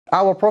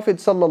Our Prophet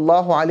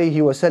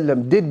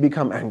ﷺ did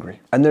become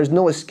angry, and there's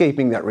no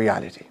escaping that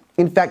reality.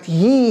 In fact,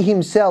 he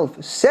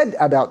himself said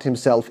about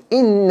himself,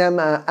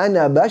 إِنَّمَا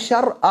أَنَا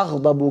بَشَرْ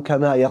أَغْضَبُ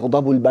كَمَا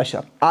يَغْضَبُ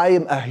الْبَشَرُ. I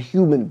am a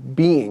human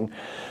being,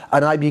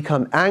 and I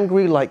become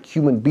angry like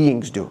human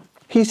beings do.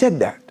 He said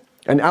that.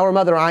 And our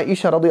mother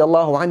Aisha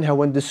radiallahu anha,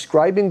 when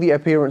describing the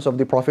appearance of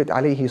the Prophet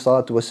alayhi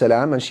salatu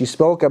wasalam, and she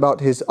spoke about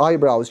his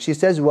eyebrows, she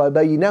says,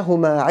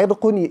 وَبَيْنَهُمَا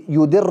عِرْقٌ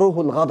يُدِرُّهُ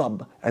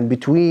الْغَضَبُ. And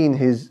between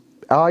his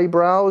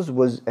eyebrows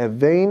was a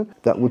vein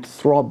that would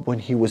throb when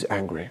he was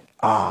angry.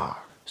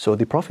 So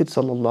the Prophet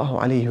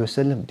sallallahu alaihi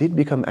wasallam did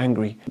become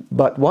angry.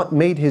 But what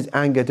made his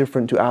anger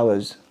different to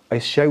ours? I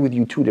share with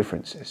you two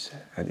differences,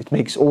 and it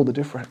makes all the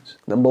difference.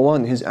 Number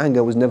one, his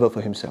anger was never for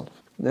himself.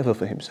 Never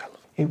for himself.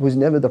 It was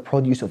never the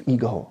produce of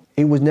ego.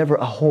 It was never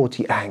a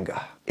haughty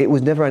anger. It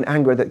was never an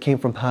anger that came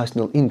from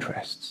personal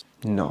interests.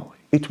 No.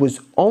 It was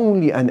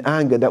only an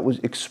anger that was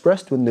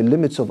expressed when the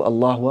limits of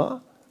Allah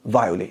were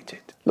violated.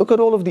 Look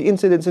at all of the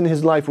incidents in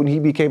his life when he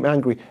became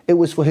angry. It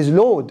was for his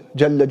Lord,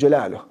 Jalla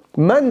Jalaluh.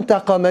 مَنْ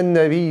تَقَمَ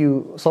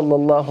النَّبِيُّ صَلَّى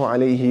اللَّهُ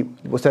عَلَيْهِ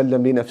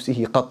وَسَلَّمْ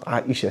لِنَفْسِهِ قَطْ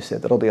Aisha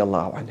said,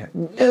 radiyallahu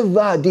anha.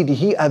 Never did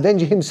he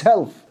avenge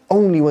himself.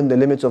 Only when the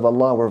limits of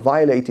Allah were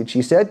violated,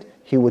 she said,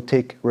 he would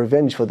take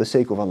revenge for the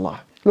sake of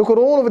Allah. Look at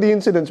all of the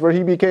incidents where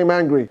he became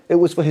angry. It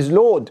was for his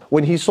Lord.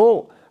 When he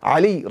saw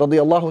Ali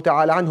radiyallahu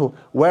ta'ala anhu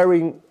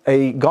wearing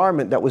a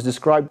garment that was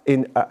described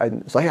in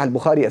Sahih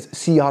al-Bukhari as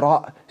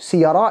siyara.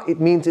 Siyara,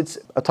 it means it's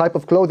a type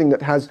of clothing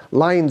that has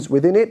lines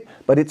within it,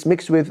 but it's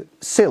mixed with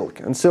silk.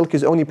 And silk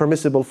is only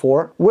permissible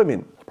for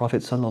women.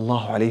 Prophet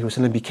sallallahu alaihi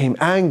wasallam became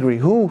angry.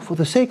 Who? For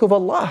the sake of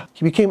Allah.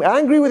 He became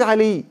angry with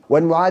Ali.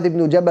 When Mu'adh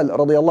ibn Jabal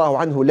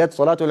radiyallahu anhu led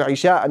Salatul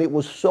Isha, and it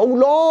was so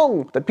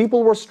long that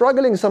people were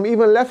struggling, some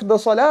even left the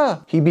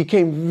Salah. He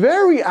became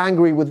very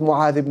angry with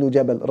Mu'adh ibn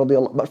Jabal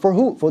radiyallahu. But for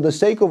who? For the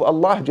sake of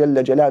Allah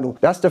Jalla Jalaluhu.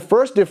 That's the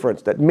first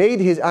difference that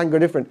made his anger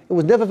different. It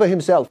was never for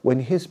himself.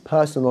 When his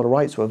personal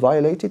rights were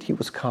violated, he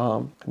was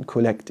calm and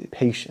collected,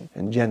 patient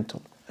and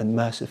gentle and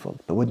merciful.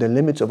 But when the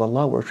limits of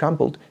Allah were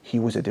trampled, he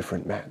was a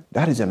different man.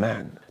 That is a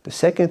man. The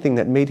second thing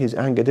that made his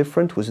anger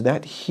different was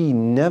that he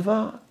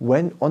never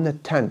went on a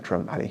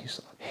tantrum, alayhi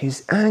salam.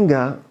 His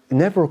anger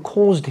never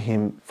caused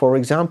him, for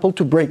example,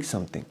 to break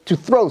something, to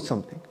throw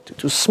something,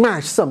 to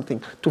smash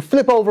something, to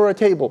flip over a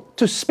table,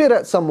 to spit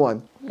at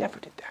someone. Never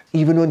did that.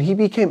 Even when he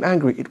became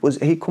angry, it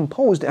was a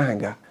composed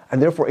anger,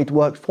 and therefore it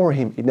worked for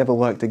him, it never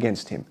worked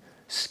against him.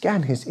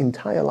 Scan his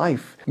entire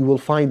life. You will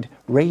find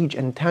rage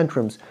and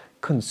tantrums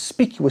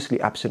conspicuously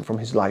absent from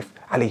his life,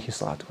 alayhi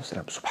salatu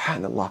wasalam.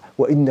 Subhanallah.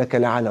 وَإِنَّكَ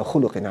لَعَلَى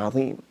خُلُقٍ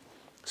عَظِيمٍ.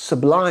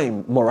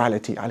 Sublime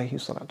morality, alayhi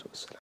salatu wasalam.